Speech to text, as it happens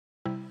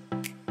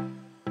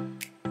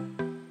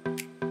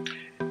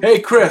Hey,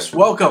 Chris,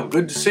 welcome.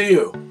 Good to see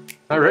you.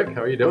 Hi, Rick.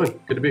 How are you doing?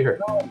 Good to be here.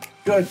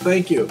 Good,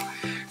 thank you.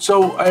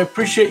 So I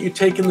appreciate you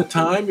taking the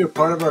time. You're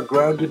part of our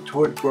Grounded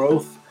Toward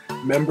Growth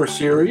member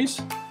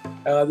series.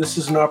 This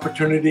is an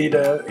opportunity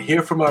to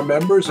hear from our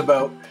members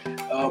about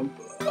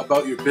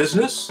your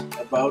business,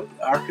 about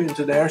ARCA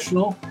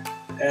International,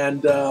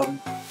 and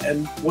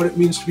what it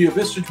means to be a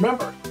Vistage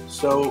member.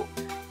 So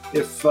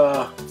if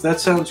that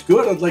sounds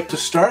good, I'd like to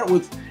start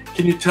with,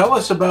 can you tell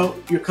us about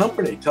your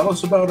company? Tell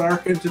us about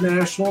ARCA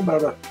International,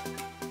 about a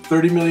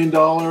 $30 million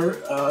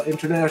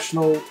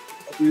international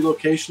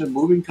relocation and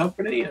moving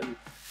company,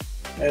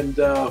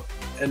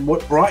 and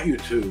what brought you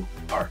to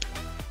ARCA.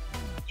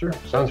 Sure,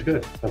 sounds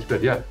good.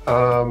 Yeah,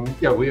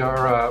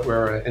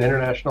 we're an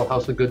international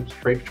house of goods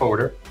freight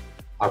forwarder,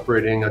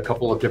 operating a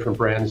couple of different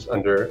brands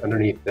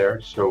underneath there.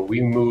 So we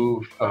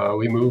move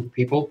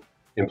people,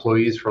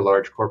 employees for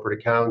large corporate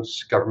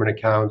accounts, government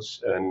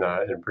accounts, and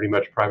pretty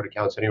much private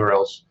accounts anywhere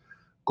else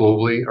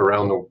globally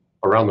around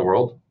the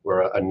world.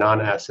 We're a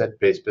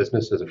non-asset-based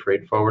business as a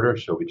freight forwarder,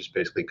 so we just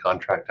basically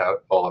contract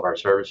out all of our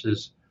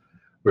services.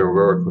 We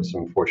work with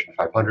some Fortune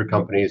 500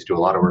 companies, do a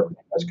lot of work with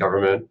the U.S.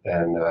 government,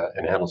 and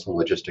handle some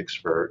logistics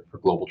for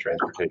global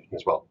transportation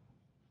as well.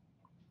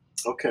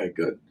 Okay,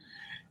 good.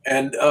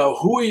 And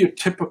who are your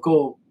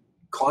typical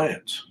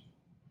clients?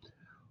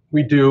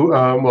 We do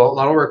a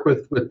lot of work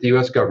with the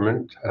U.S.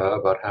 government.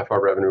 About half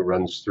our revenue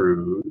runs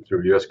through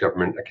U.S.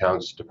 government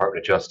accounts,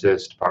 Department of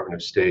Justice, Department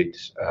of State,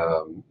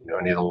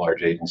 any of the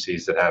large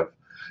agencies that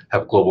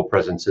have global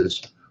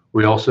presences.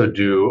 We also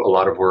do a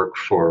lot of work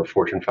for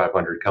Fortune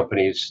 500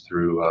 companies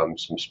through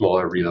some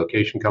smaller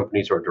relocation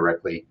companies, or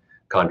directly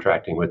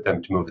contracting with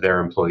them to move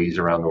their employees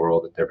around the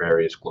world at their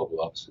various global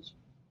offices.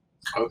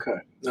 Okay.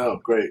 Oh,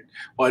 great.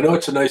 Well, I know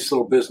it's a nice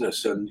little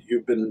business, and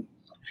you've been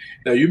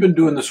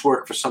doing this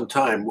work for some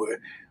time.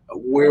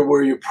 Where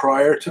were you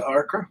prior to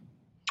ARCA?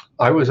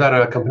 I was at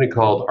a company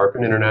called ARCA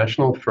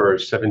International for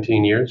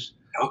 17 years.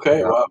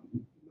 Okay, wow.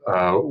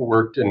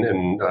 Worked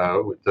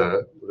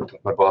with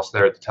my boss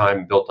there at the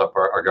time, built up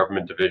our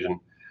government division,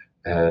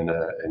 and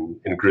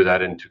grew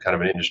that into kind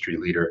of an industry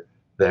leader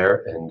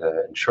there. And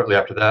shortly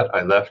after that,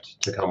 I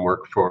left to come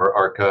work for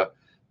ARCA,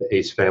 the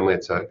Ace family.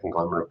 It's a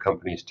conglomerate of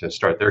companies, to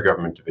start their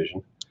government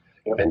division.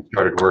 Yep. And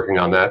started working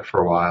on that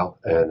for a while.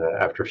 And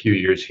after a few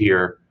years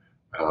here,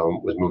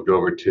 was moved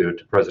over to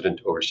president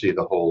to oversee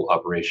the whole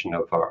operation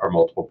of our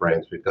multiple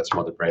brands. We've got some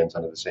other brands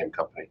under the same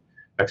company: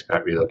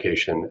 Expat,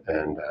 Relocation,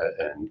 and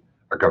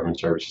our government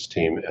services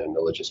team, and the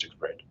logistics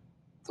brand.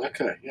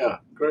 Okay, yeah,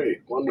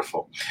 great,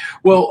 wonderful.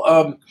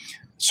 Well,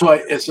 so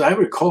as I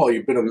recall,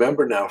 you've been a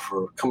member now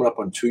for coming up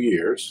on 2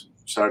 years.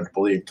 It's hard to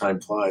believe,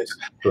 time flies.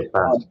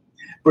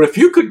 But if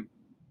you could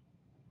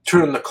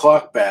turn the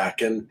clock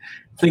back and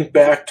think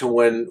back to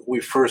when we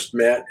first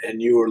met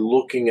and you were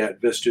looking at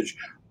Vistage,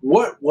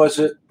 what was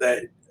it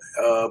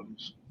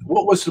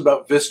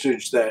about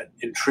Vistage that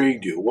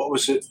intrigued you? What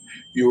was it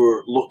you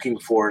were looking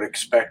for and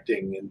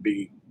expecting in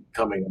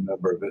becoming a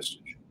member of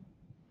Vistage?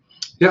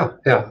 Yeah.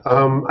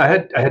 I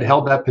had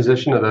held that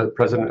position of the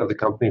president of the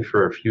company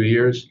for a few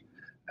years,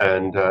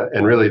 and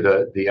really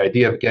the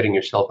idea of getting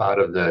yourself out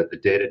of the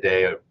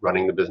day-to-day of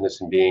running the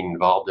business and being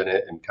involved in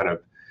it, and kind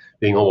of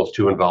being almost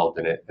too involved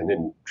in it, and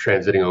then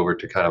transiting over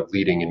to kind of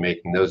leading and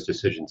making those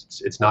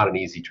decisions. It's not an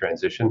easy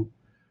transition.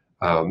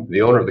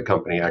 The owner of the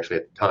company, actually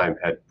at the time,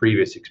 had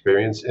previous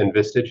experience in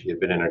Vistage. He had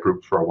been in a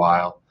group for a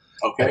while.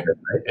 Okay.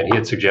 And he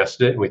had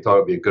suggested it, and we thought it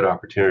would be a good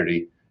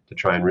opportunity to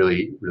try and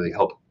really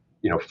help,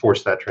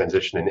 force that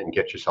transition and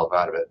get yourself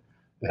out of it.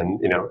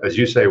 And, as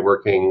you say,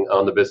 working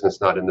on the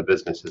business, not in the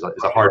business, is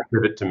a hard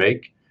pivot to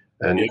make.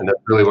 And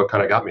that's really what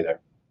kind of got me there.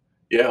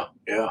 Yeah.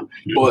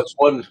 Well, it's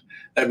one.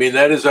 I mean,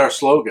 that is our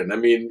slogan. I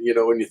mean,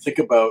 when you think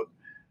about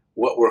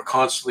what we're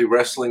constantly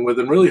wrestling with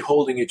and really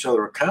holding each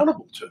other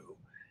accountable to,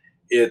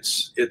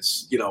 it's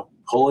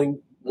pulling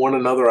one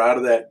another out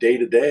of that day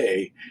to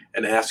day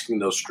and asking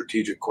those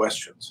strategic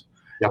questions.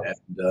 Yep.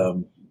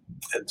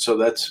 And so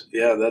that's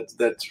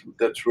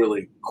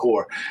really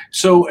core.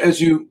 So as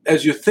you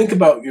think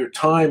about your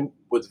time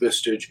with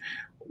Vistage,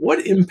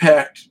 what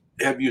impact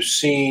have you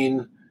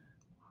seen?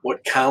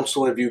 What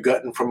counsel have you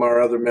gotten from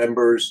our other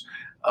members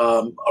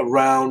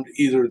around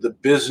either the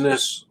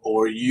business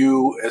or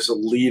you as a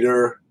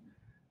leader,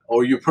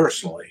 or you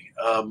personally?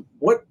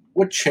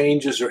 What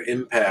changes or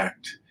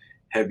impact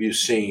have you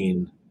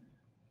seen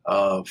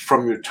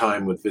from your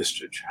time with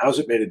Vistage? How's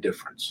it made a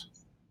difference?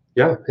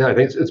 Yeah, I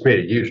think it's made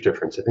a huge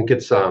difference. I think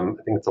it's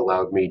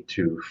allowed me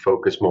to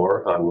focus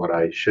more on what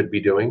I should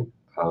be doing.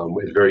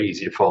 It's very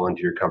easy to fall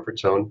into your comfort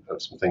zone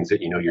of some things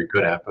that you're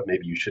good at, but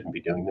maybe you shouldn't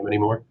be doing them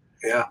anymore.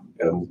 Yeah.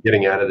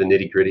 Getting out of the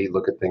nitty gritty,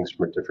 look at things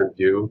from a different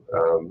view.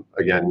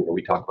 Again,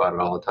 we talk about it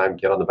all the time.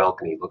 Get on the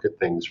balcony, look at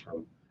things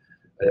from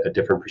a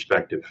different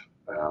perspective.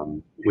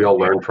 We all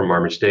learn from our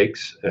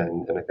mistakes,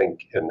 and I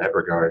think in that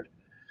regard,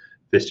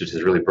 Vistage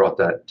has really brought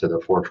that to the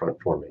forefront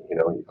for me.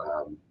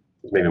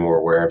 Maybe more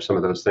aware of some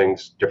of those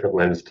things, different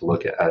lens to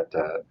look at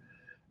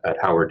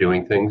how we're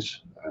doing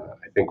things.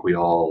 I think we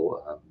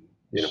all,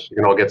 we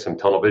can all get some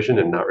tunnel vision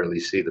and not really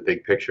see the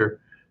big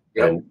picture.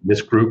 Yep. And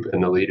this group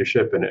and the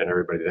leadership and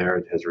everybody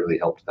there has really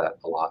helped that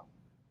a lot.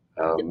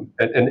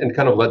 And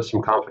kind of led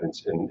some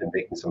confidence in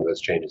making some of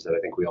those changes that I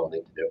think we all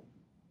need to do.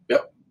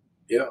 Yep.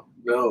 Yeah.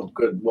 No,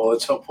 good. Well,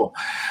 it's helpful.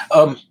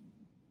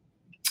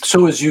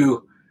 So as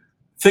you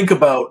think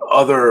about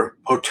other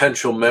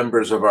potential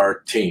members of our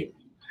team,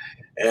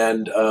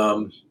 and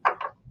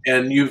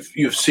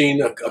you've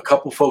seen a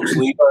couple folks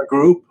leave our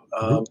group.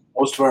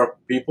 Most of our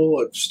people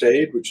have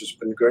stayed, which has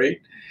been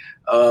great.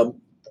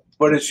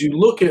 But as you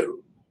look at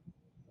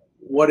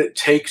what it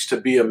takes to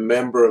be a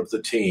member of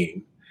the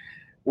team,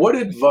 what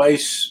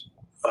advice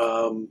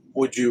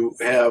would you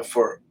have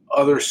for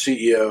other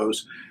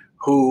CEOs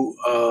who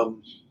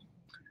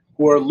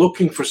are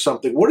looking for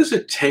something? What does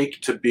it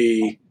take to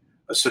be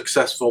a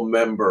successful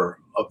member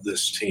of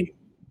this team?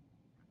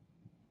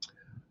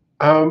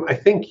 I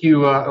think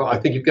you've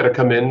got to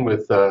come in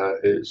with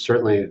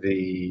certainly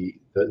the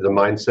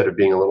mindset of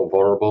being a little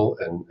vulnerable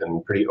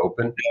and pretty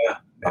open. Yeah.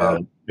 Yeah.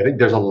 I think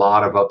there's a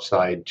lot of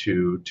upside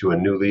to a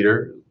new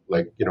leader.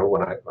 Like,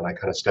 when I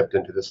kind of stepped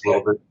into this a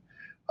little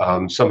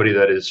bit, somebody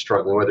that is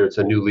struggling, whether it's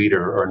a new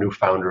leader or a new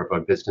founder of a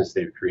business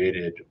they've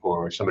created,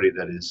 or somebody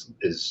that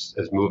is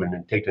moving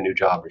and taking a new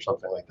job or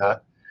something like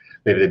that.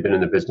 Maybe they've been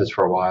in the business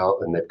for a while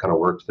and they've kind of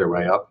worked their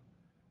way up.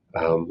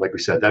 Like we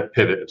said, that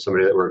pivot of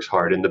somebody that works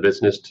hard in the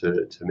business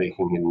to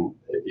making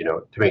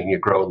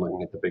it grow and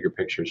looking at the bigger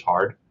picture is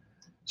hard.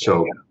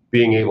 So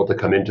being able to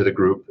come into the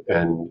group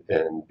and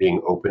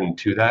being open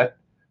to that,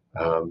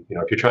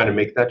 if you're trying to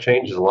make that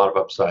change, there's a lot of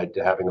upside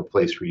to having a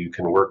place where you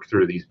can work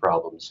through these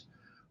problems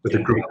with a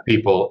group of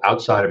people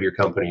outside of your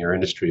company or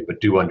industry,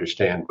 but do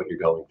understand what you're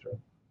going through.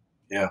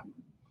 Yeah.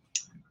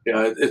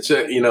 Yeah. It's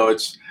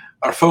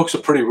our folks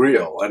are pretty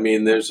real. I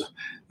mean, there's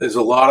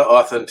a lot of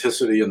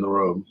authenticity in the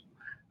room.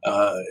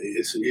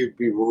 It'd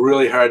be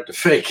really hard to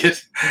fake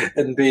it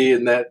and be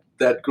in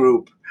that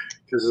group,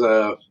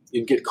 because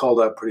you get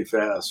called out pretty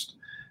fast.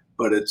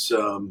 But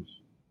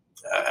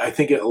I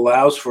think it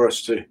allows for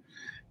us to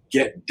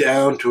get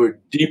down to a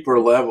deeper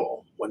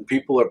level when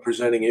people are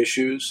presenting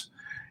issues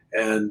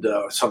and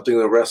something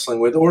they're wrestling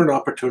with, or an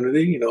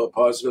opportunity, a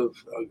positive,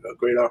 a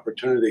great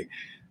opportunity.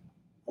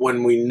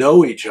 When we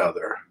know each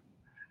other,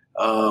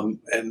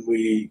 and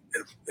we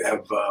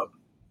have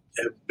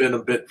been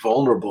a bit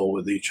vulnerable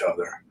with each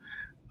other,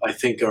 I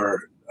think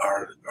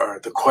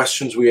the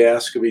questions we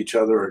ask of each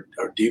other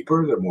are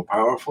deeper, they're more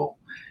powerful.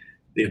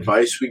 The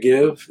advice we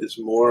give is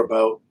more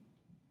about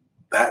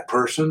that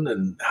person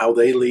and how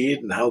they lead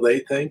and how they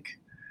think.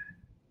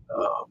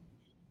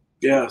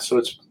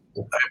 So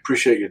I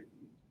appreciate you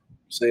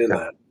saying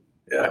that.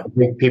 Yeah. I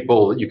think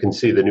you can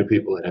see the new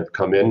people that have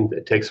come in,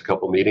 it takes a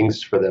couple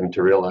meetings for them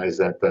to realize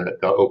that the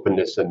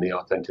openness and the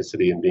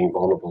authenticity and being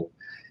vulnerable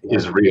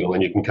is real,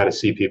 and you can kind of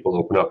see people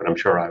open up. And I'm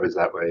sure I was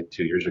that way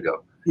 2 years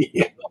ago.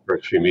 Yeah.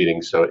 First few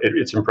meetings, so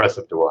it's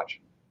impressive to watch.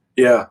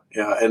 Yeah,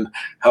 and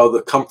how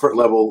the comfort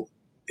level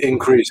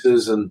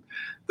increases, and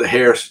they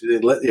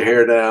let your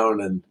hair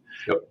down, and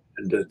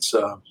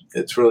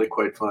it's really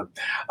quite fun.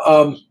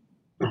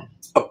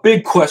 A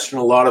big question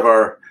a lot of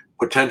our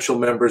potential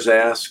members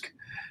ask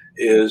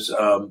is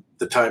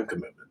the time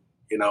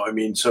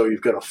commitment. So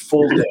you've got a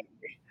full day,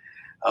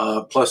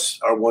 plus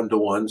our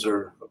one-to-ones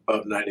are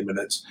about 90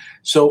 minutes.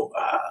 So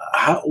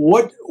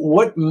what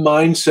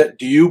mindset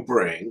do you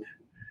bring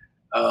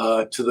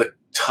to the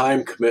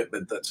time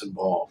commitment that's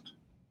involved?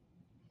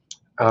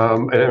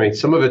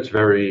 Some of it's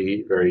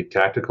very, very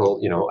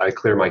tactical. I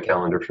clear my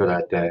calendar for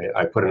that day.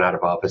 I put an out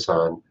of office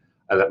on.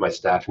 I let my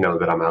staff know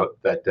that I'm out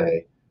that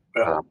day.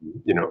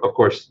 Of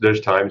course,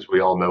 there's times we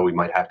all know we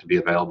might have to be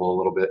available a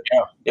little bit.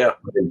 Yeah.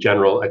 But in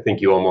general, I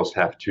think you almost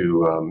have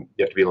to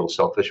be a little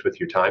selfish with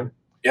your time.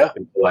 Yeah.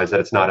 And realize that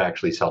it's not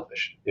actually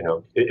selfish.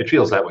 It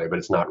feels that way, but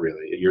it's not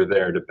really. You're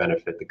there to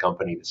benefit the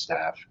company, the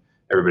staff,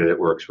 everybody that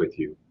works with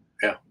you.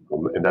 Yeah.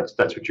 And that's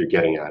what you're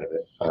getting out of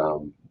it.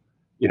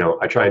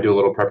 I try and do a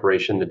little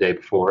preparation the day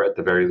before, at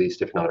the very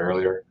least, if not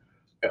earlier.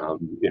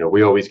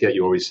 You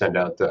always send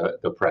out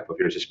the prep of,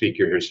 here's a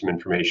speaker, here's some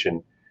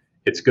information.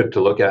 It's good to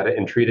look at it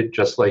and treat it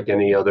just like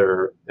any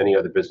other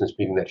business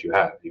meeting that you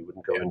have. You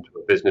wouldn't go into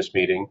a business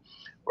meeting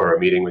or a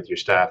meeting with your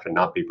staff and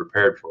not be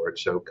prepared for it.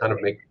 So kind of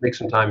make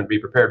some time and be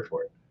prepared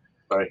for it.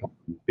 Right.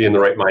 Be in the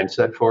right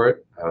mindset for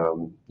it.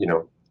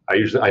 I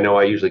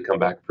usually come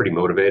back pretty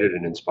motivated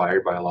and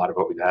inspired by a lot of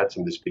what we've had.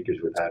 Some of the speakers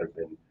we've had have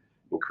been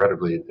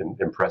incredibly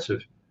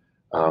impressive,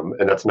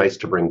 and that's nice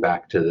to bring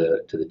back to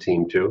the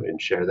team too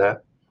and share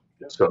that.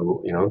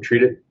 So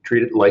treat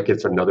it like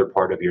it's another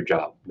part of your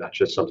job, not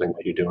just something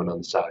that you're doing on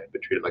the side,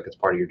 but treat it like it's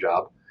part of your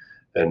job,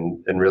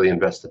 and really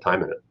invest the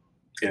time in it.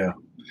 Yeah,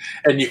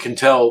 and you can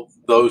tell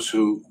those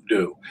who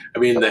do.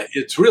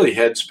 It's really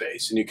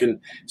headspace, and you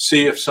can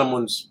see if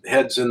someone's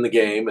head's in the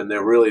game and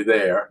they're really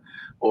there,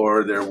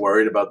 or they're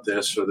worried about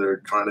this, or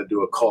they're trying to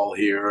do a call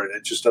here, and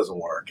it just doesn't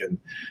work. And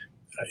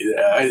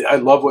I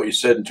love what you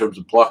said in terms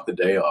of block the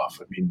day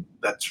off.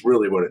 That's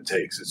really what it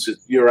takes. It's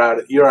just you're out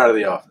of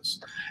the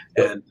office,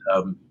 and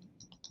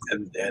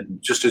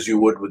just as you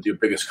would with your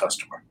biggest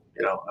customer.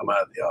 I'm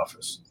out of the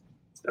office.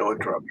 No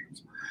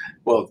interruptions.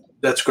 Well,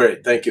 that's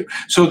great. Thank you.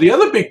 So the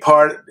other big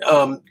part,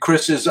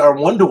 Chris, is our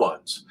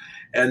one-to-ones.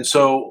 And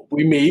so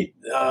we meet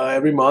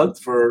every month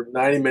for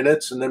 90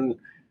 minutes, and then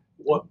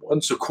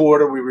once a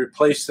quarter we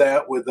replace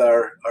that with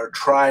our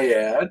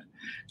triad.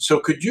 So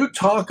could you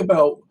talk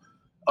about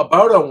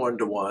our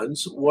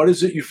one-to-ones? What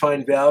is it you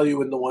find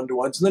value in the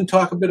one-to-ones? And then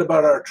talk a bit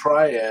about our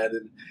triad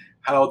and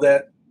how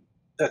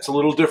that's a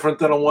little different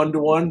than a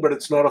one-to-one, but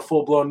it's not a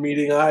full-blown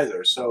meeting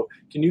either. So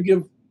can you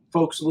give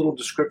folks a little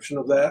description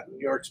of that and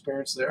your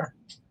experience there?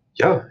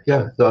 Yeah.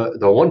 The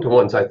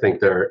one-to-ones, I think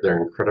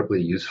they're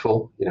incredibly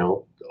useful.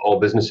 All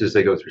businesses,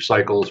 they go through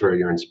cycles where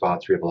you're in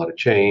spots where you have a lot of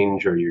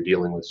change or you're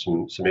dealing with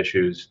some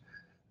issues,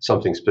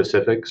 something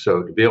specific.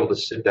 So to be able to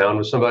sit down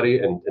with somebody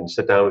and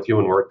sit down with you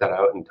and work that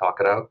out and talk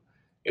it out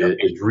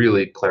is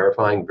really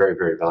clarifying, very,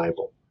 very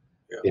valuable.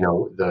 Yeah.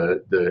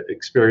 The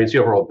experience, the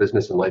overall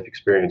business and life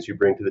experience you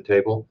bring to the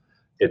table,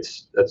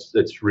 it's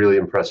really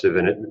impressive,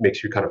 and it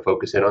makes you kind of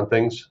focus in on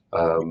things.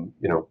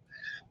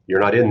 You're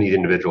not in the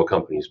individual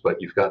companies,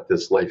 but you've got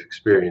this life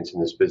experience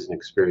and this business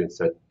experience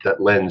that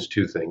lends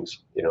to things,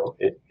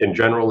 in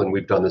general. And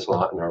we've done this a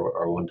lot in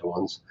our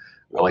one-to-ones.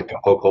 I like to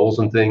poke holes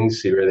in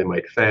things, see where they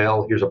might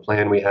fail. Here's a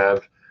plan we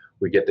have.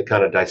 We get to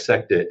kind of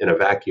dissect it in a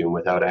vacuum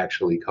without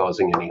actually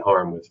causing any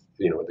harm with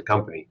the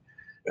company.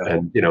 Yeah.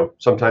 And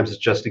sometimes it's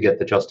just to get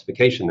the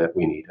justification that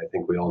we need. I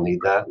think we all need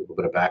that, a little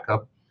bit of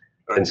backup.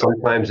 Right. And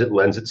sometimes it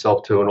lends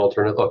itself to an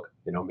alternate look.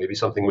 Maybe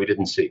something we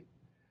didn't see.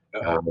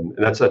 And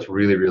that's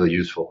really, really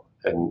useful.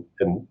 And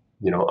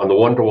on the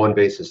one-to-one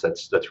basis,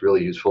 that's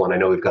really useful. And I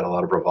know we've got a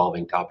lot of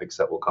revolving topics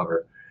that we'll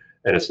cover,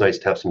 and it's nice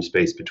to have some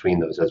space between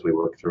those as we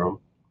work through them.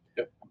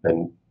 Yep.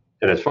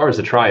 And as far as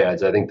the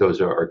triads, I think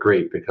those are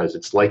great because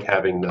it's like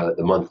having the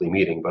monthly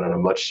meeting, but on a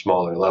much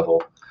smaller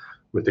level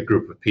with a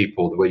group of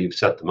people. The way you've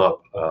set them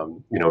up,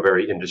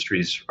 very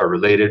industries are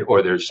related,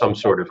 or there's some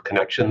sort of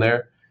connection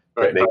there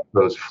that makes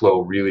those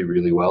flow really,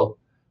 really well.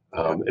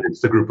 And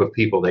it's the group of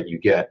people that you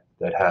get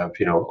that have,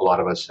 a lot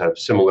of us have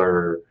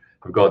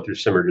gone through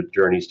similar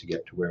journeys to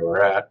get to where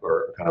we're at,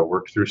 or kind of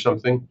worked through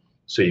something.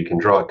 So you can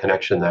draw a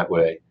connection that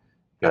way.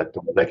 That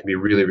can be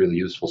really, really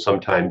useful.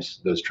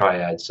 Sometimes those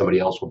triads, somebody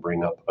else will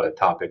bring up a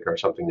topic or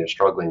something they're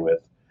struggling with,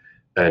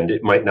 and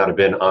it might not have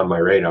been on my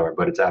radar,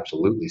 but it's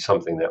absolutely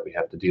something that we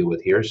have to deal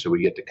with here. So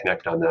we get to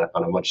connect on that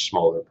on a much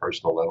smaller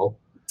personal level.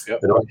 Yep.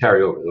 And those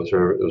carry over. Those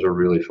are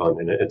really fun,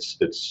 and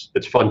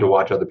it's fun to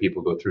watch other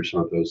people go through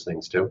some of those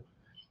things too,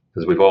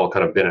 because we've all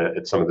kind of been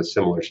at some of the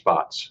similar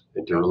spots,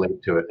 and to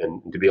relate to it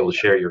and to be able to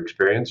share your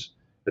experience,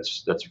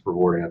 that's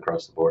rewarding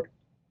across the board.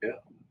 Yeah,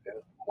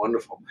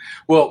 wonderful.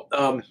 Well,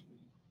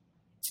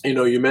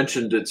 you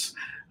mentioned it's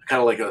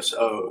kind of like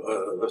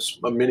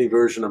a mini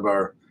version of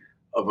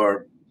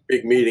our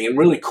big meeting, and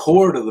really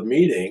core to the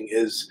meeting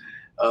is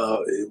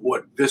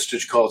what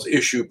Vistage calls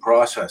issue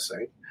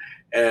processing.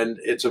 And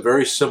it's a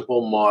very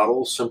simple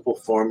model, simple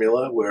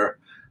formula where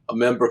a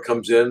member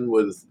comes in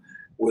with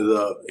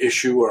a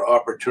issue or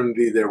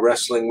opportunity they're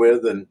wrestling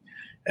with, and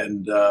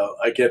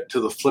I get to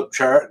the flip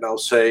chart and I'll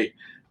say,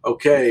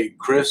 okay,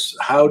 Chris,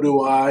 how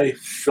do I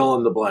fill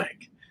in the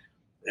blank?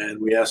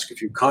 And we ask a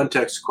few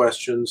context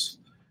questions.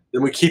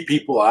 Then we keep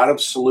people out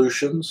of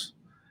solutions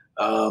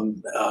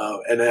and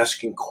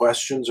asking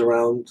questions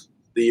around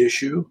the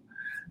issue,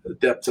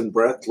 depth and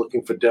breadth,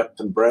 looking for depth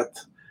and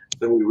breadth.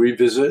 Then we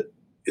revisit.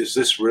 Is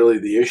this really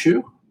the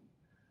issue?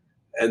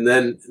 And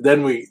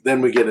then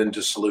we get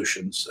into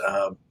solutions,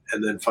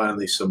 and then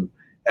finally some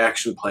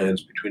action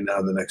plans between now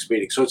and the next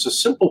meeting. So it's a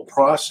simple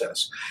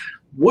process.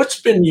 What's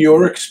been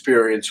your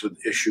experience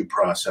with issue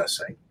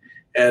processing,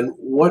 and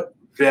what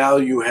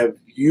value have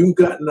you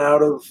gotten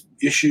out of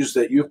issues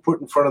that you've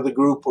put in front of the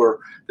group,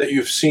 or that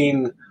you've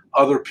seen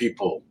other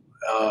people,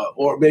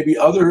 or maybe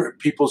other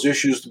people's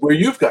issues where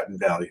you've gotten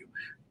value?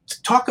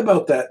 Talk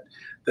about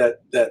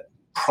that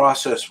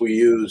process we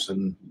use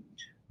and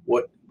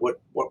what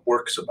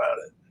works about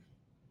it.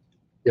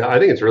 Yeah, I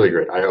think it's really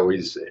great. I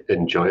always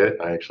enjoy it.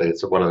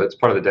 It's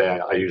part of the day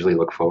I usually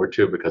look forward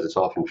to, because it's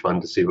often fun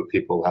to see what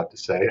people have to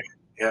say.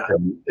 Yeah.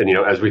 And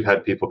as we've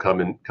had people come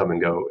and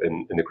go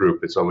in the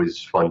group, it's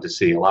always fun to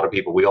see a lot of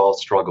people. We all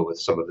struggle with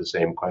some of the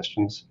same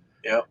questions.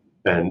 Yeah.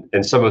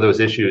 And some of those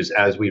issues,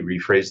 as we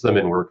rephrase them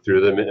and work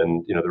through them,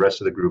 and the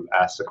rest of the group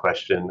asks a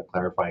question, a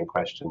clarifying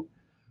question.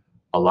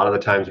 A lot of the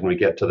times when we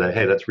get to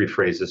hey, let's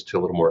rephrase this to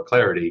a little more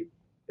clarity,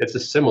 it's a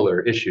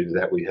similar issue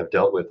that we have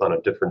dealt with on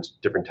a different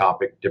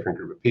topic, different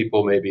group of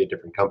people, maybe a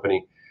different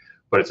company,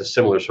 but it's a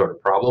similar sort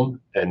of problem,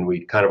 and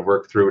we kind of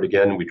work through it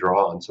again. We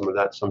draw on some of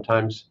that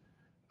sometimes.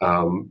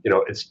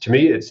 To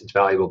me, it's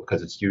valuable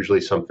because it's usually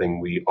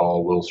something we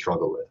all will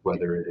struggle with,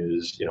 whether it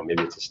is,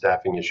 maybe it's a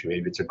staffing issue,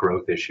 maybe it's a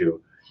growth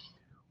issue,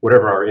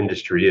 whatever our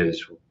industry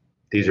is.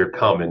 These are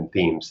common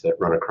themes that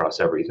run across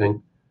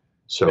everything.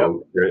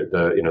 So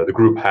the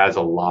group has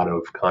a lot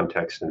of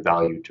context and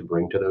value to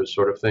bring to those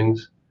sort of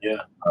things.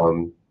 Yeah.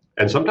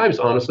 And sometimes,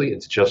 honestly,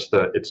 it's just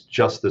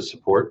the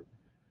support.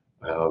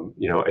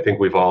 I think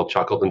we've all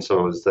chuckled, and some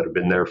of us that have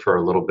been there for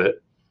a little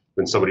bit,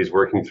 when somebody's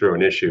working through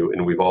an issue,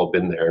 and we've all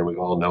been there and we've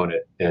all known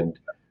it. And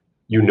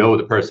you know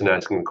the person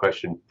asking the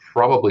question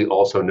probably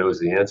also knows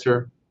the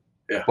answer,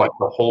 Yeah. but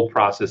the whole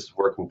process of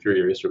working through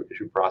your issue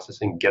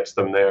processing gets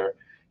them there,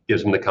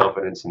 gives them the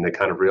confidence, and they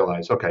kind of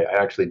realize, okay,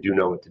 I actually do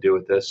know what to do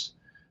with this.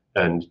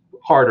 And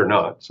hard or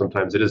not,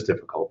 sometimes it is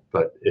difficult,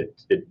 but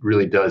it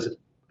really does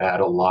add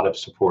a lot of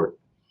support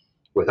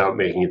without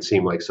making it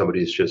seem like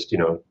somebody's just,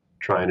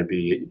 trying to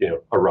be,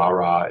 a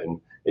rah-rah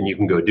and you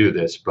can go do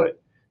this,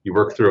 but you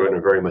work through it in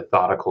a very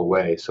methodical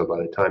way. So by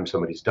the time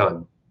somebody's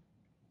done,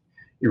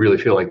 you really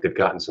feel like they've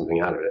gotten something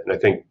out of it. And I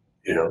think,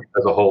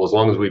 as a whole, as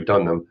long as we've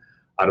done them,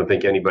 I don't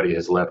think anybody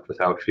has left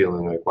without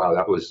feeling like, wow,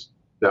 that was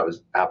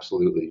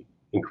absolutely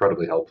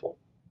incredibly helpful.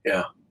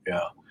 Yeah,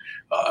 yeah.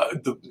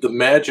 The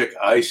magic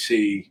I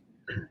see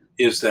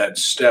is that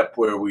step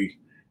where we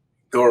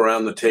go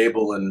around the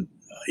table and,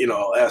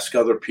 I'll ask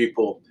other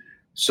people.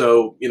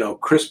 So,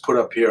 Chris put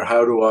up here,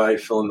 how do I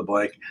fill in the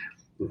blank?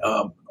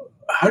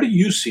 How do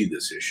you see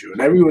this issue?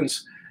 And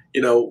everyone's,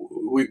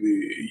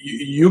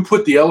 you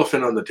put the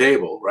elephant on the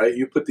table, right?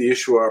 You put the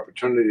issue or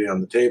opportunity on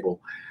the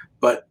table.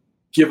 But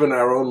given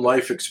our own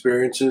life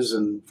experiences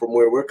and from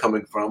where we're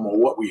coming from or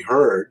what we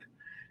heard,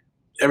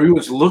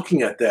 everyone's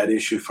looking at that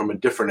issue from a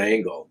different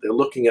angle. They're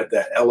looking at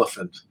that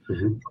elephant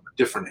from a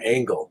different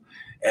angle.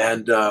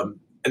 And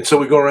so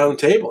we go around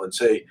the table and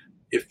say,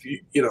 if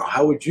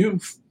how would you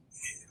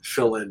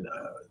fill in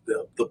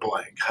the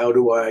blank? How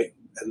do I?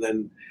 And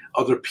then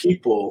other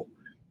people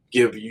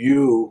give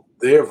you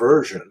their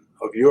version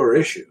of your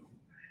issue.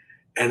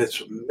 And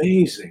it's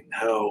amazing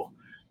how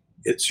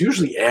it's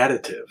usually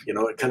additive.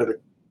 It kind of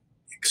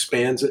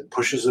expands it,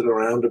 pushes it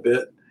around a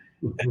bit,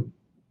 and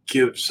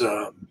gives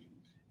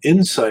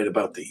insight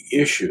about the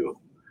issue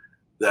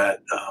that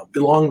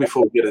long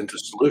before we get into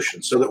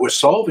solutions, so that we're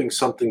solving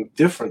something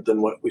different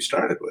than what we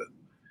started with.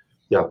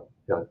 Yeah.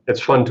 It's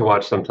fun to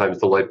watch sometimes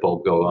the light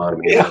bulb go on. I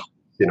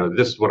mean,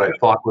 this is what I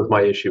thought was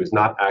my issue is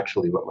not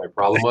actually what my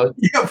problem was.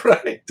 Yeah,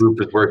 right. The group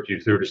has worked you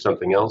through to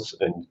something else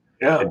and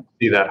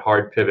see that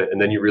hard pivot, and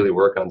then you really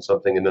work on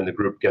something, and then the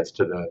group gets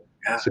to the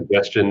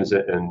suggestions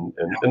and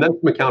then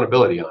some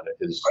accountability on it.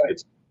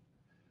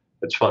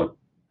 It's fun.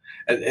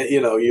 And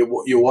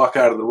you walk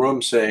out of the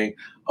room saying,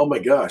 "Oh my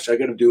gosh, I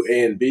got to do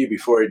A and B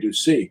before I do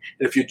C."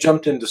 And if you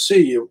jumped into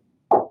C,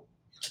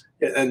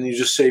 and you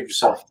just saved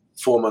yourself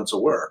 4 months of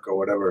work or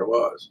whatever it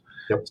was.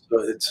 Yep.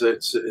 So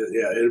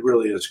it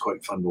really is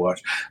quite fun to watch.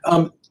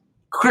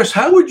 Chris,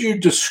 how would you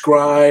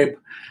describe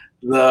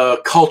the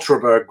culture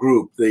of our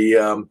group,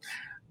 the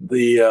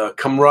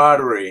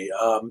camaraderie,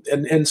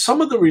 and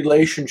some of the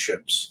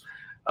relationships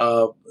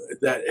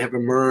that have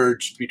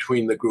emerged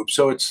between the group?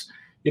 So it's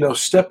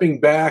stepping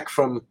back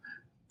from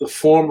the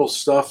formal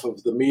stuff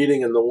of the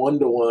meeting and the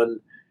one-to-one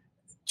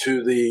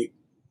to the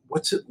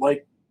what's it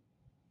like,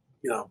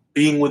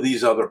 being with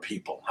these other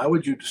people. How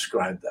would you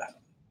describe that?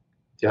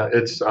 Yeah,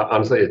 it's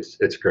honestly,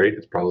 it's great.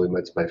 It's probably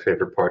my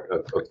favorite part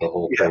of the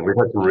whole thing. We've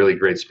had some really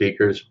great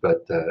speakers,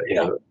 but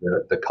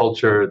the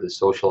culture, the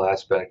social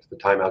aspect, the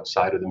time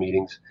outside of the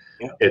meetings,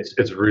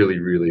 it's really,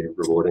 really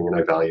rewarding, and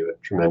I value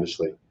it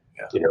tremendously.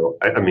 Yeah.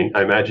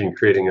 I imagine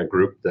creating a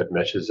group that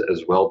meshes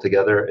as well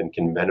together and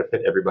can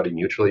benefit everybody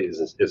mutually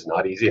is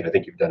not easy. And I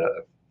think you've done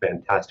a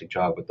fantastic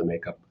job with the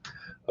makeup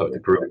of the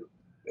group.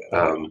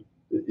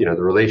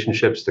 The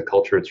relationships, the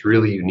culture, it's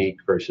really unique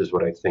versus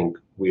what I think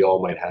we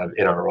all might have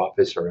in our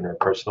office or in our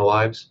personal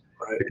lives,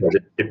 because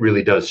it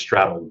really does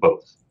straddle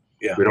both.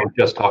 Yeah. We don't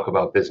just talk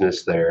about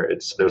business there.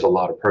 There's a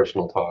lot of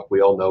personal talk.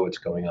 We all know what's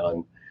going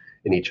on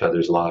in each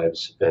other's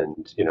lives.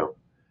 And,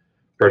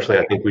 personally,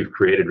 I think we've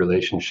created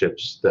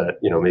relationships that,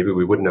 maybe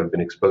we wouldn't have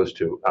been exposed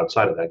to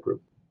outside of that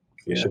group.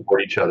 We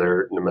support each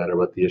other no matter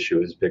what the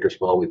issue is, big or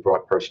small. We've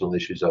brought personal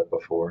issues up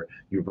before.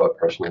 You brought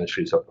personal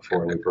issues up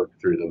before, and we've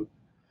worked through them.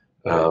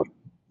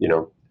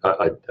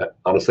 I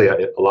honestly,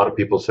 a lot of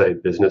people say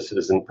business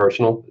isn't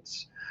personal,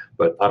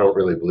 but I don't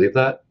really believe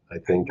that. I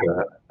think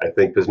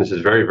business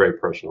is very, very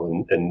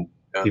personal, and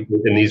people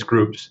in these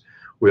groups,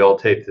 we all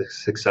take the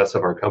success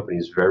of our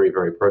companies very,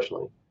 very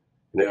personally.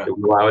 And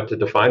we allow it to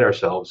define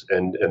ourselves,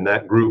 and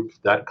that group,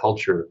 that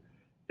culture,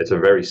 it's a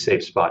very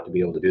safe spot to be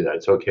able to do that.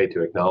 It's okay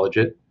to acknowledge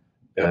it,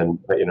 and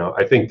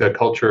I think the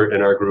culture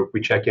in our group, we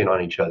check in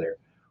on each other.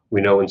 We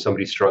know when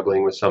somebody's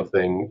struggling with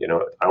something.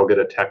 I'll get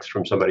a text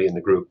from somebody in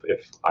the group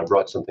if I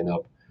brought something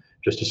up,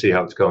 just to see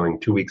how it's going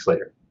 2 weeks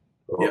later,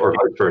 or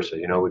vice versa.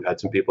 We've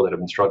had some people that have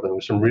been struggling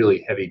with some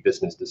really heavy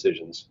business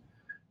decisions,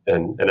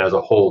 and as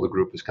a whole, the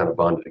group is kind of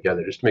bonded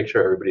together just to make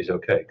sure everybody's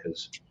okay,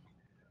 because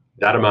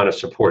that amount of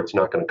support is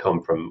not going to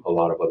come from a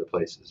lot of other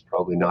places,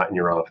 probably not in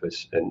your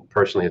office. And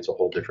personally, it's a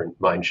whole different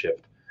mind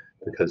shift,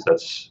 because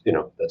that's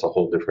a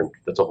whole different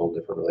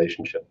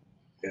relationship.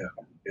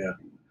 Yeah.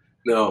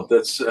 No,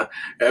 that's,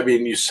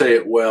 you say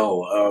it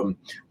well.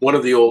 One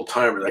of the old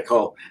timers, I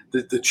call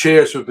the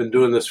chairs who've been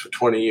doing this for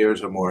 20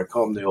 years or more, I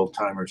call them the old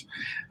timers.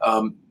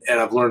 And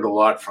I've learned a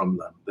lot from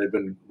them. They've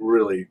been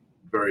really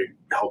very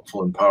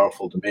helpful and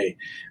powerful to me.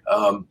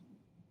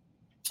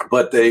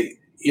 But they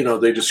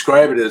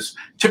describe it as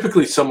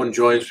typically someone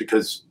joins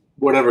because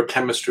whatever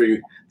chemistry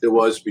there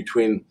was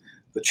between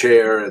the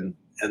chair and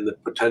and the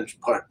potential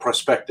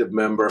prospective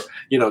member,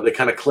 they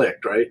kind of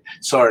clicked, right?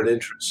 Saw an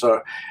interest,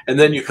 and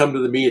then you come to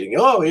the meeting.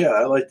 Oh yeah,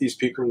 I like these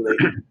people, and they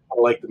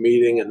like the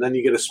meeting, and then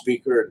you get a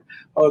speaker,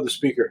 and the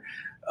speaker.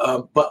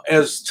 But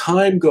as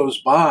time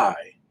goes by,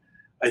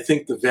 I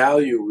think the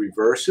value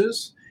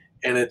reverses,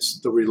 and it's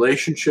the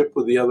relationship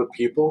with the other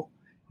people.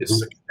 It's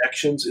the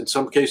connections. In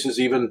some cases,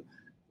 even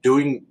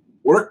doing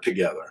work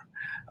together.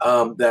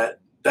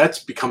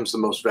 That becomes the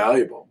most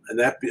valuable, and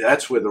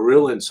that's where the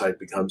real insight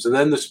becomes. And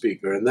then the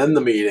speaker, and then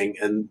the meeting,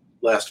 and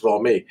last of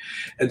all me.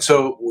 And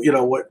so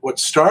what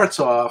starts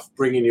off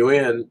bringing you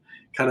in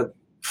kind of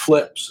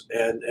flips,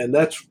 and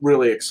that's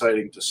really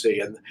exciting to see.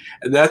 And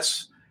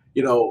that's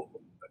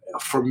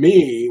for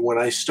me, when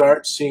I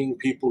start seeing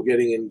people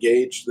getting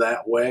engaged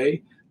that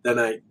way, then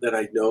I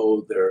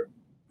know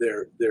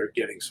they're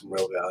getting some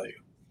real value.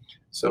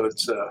 So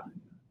it's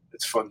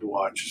fun to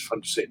watch. It's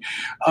fun to see.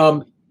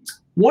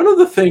 One of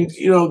the things,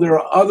 there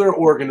are other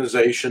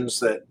organizations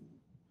that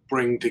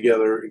bring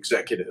together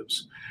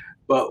executives,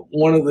 but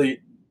one of the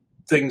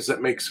things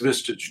that makes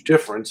Vistage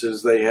different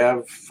is they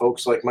have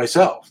folks like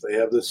myself. They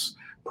have this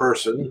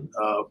person.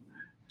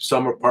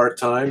 Some are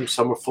part-time,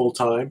 some are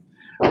full-time,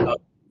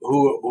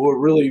 who are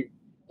really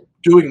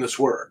doing this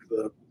work.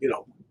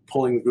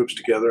 Pulling the groups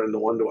together and the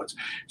one-to-ones.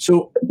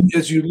 So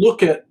as you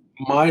look at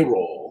my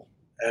role,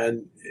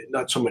 and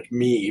not so much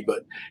me,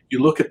 but you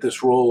look at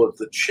this role of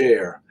the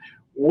chair,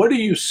 what do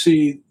you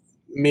see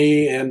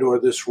me and or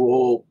this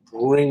role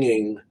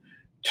bringing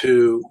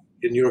to,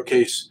 in your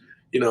case,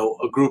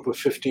 a group of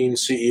 15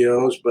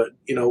 CEOs, but,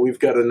 we've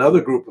got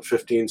another group of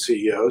 15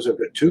 CEOs. I've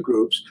got two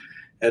groups,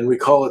 and we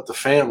call it the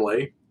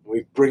family.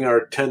 We bring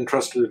our 10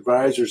 trusted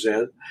advisors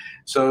in.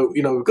 So,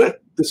 we've got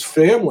this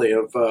family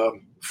of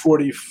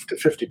 40 to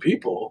 50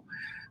 people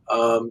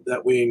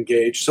that we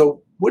engage.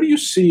 So what do you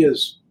see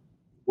as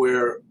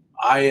where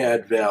I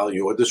add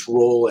value, or this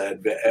role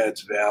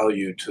adds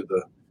value to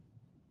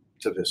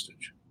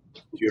Vistage?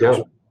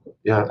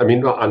 Yeah. I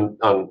mean,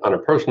 on a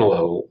personal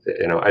level,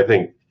 I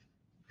think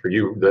for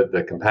you,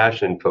 the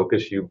compassion and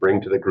focus you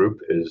bring to the group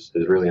is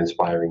really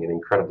inspiring and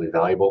incredibly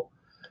valuable.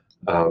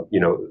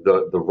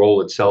 The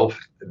role itself,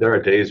 there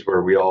are days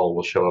where we all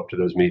will show up to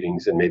those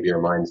meetings and maybe our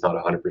mind's not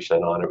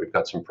 100% on it. We've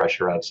got some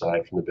pressure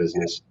outside from the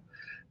business.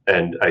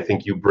 And I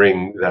think you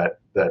bring that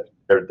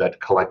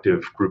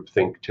collective group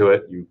think to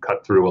it. You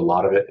cut through a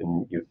lot of it,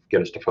 and you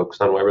get us to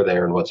focus on why we're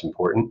there and what's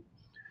important.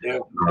 Yeah.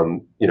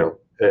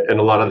 And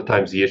a lot of the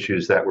times the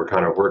issues that we're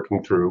kind of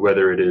working through,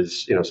 whether it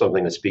is,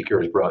 something a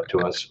speaker has brought to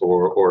us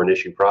or an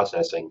issue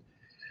processing,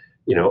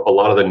 a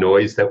lot of the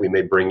noise that we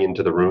may bring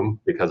into the room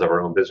because of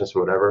our own business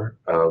or whatever,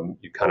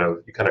 you kind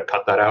of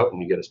cut that out,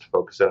 and you get us to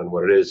focus on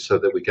what it is, so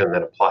that we can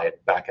then apply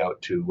it back out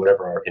to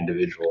whatever our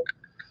individual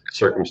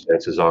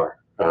circumstances are.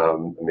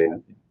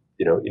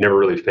 You never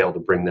really fail to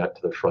bring that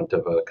to the front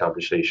of a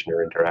conversation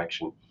or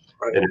interaction.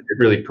 Right. And it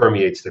really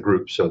permeates the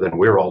group. So then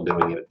we're all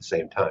doing it at the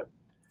same time.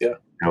 Yeah.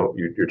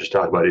 You're just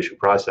talking about issue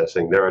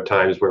processing. There are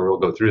times where we'll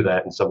go through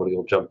that and somebody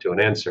will jump to an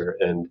answer,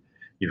 and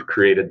you've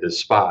created this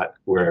spot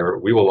where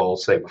we will all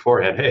say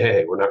beforehand,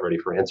 hey, we're not ready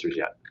for answers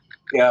yet.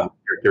 Yeah.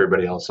 Jerk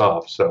everybody else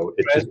off. So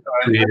it just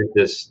created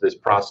this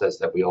process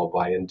that we all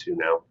buy into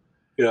now.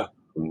 Yeah.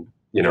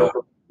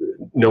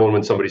 Knowing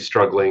when somebody's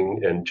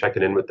struggling and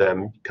checking in with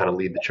them, kind of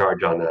lead the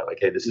charge on that. Like,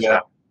 hey, this is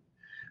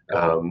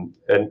happening.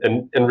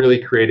 And really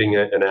creating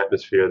an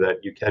atmosphere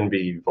that you can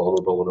be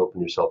vulnerable and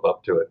open yourself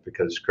up to it,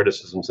 because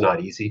criticism's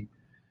not easy.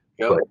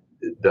 Yep.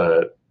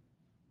 But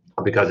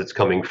because it's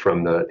coming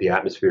from the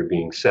atmosphere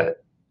being set,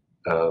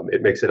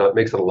 it makes it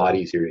a lot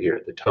easier to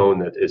hear. The tone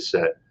that is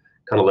set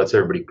kind of lets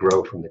everybody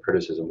grow from the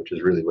criticism, which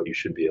is really what you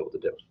should be able to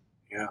do.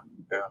 Yeah.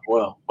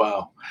 Well,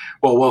 wow.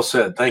 Well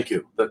said. Thank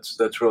you.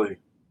 That's really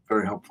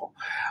very helpful.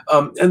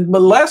 And my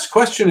last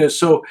question is,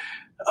 so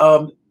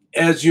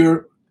as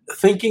you're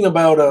thinking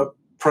about a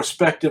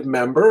prospective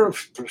member,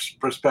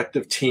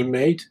 prospective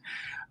teammate,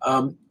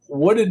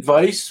 what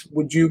advice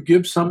would you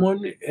give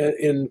someone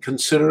in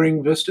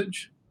considering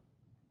Vistage?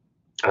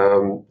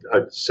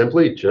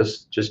 Simply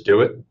just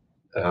do it.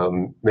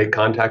 Make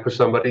contact with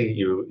somebody.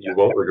 You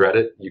won't regret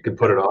it. You can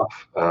put it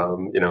off.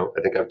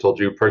 I think I've told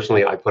you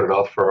personally, I put it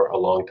off for a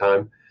long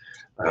time.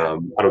 I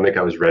don't think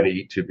I was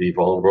ready to be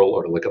vulnerable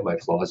or to look at my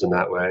flaws in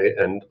that way.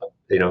 And,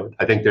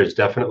 I think there's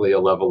definitely a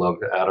level of,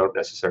 I don't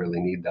necessarily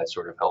need that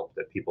sort of help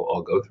that people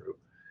all go through.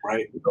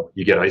 Right.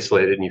 You get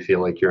isolated and you feel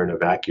like you're in a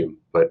vacuum.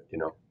 But,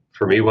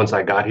 for me, once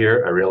I got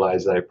here, I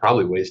realized that I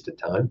probably wasted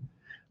time.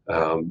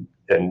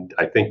 And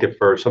I think if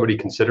for somebody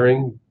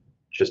considering,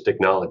 just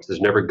acknowledge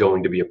there's never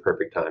going to be a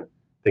perfect time.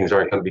 Things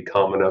aren't going to be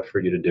calm enough for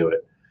you to do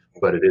it.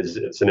 But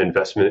it's an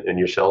investment in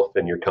yourself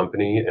and your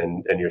company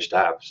and your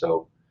staff.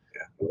 So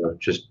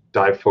just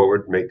dive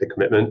forward, make the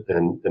commitment,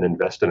 and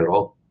invest in it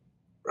all.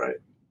 Right.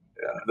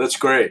 Yeah, that's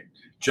great.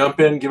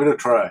 Jump in, give it a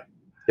try.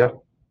 Yeah.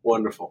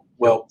 Wonderful.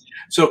 Well,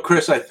 so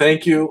Chris, I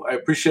thank you. I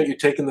appreciate you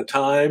taking the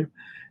time,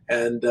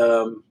 and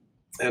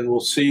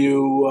we'll see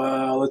you,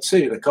 let's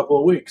see, in a couple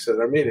of weeks at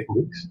our meeting.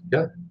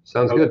 Yeah,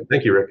 sounds good.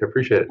 Thank you, Rick. I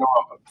appreciate it. You're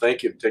welcome.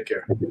 Thank you. Take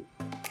care. Thank you.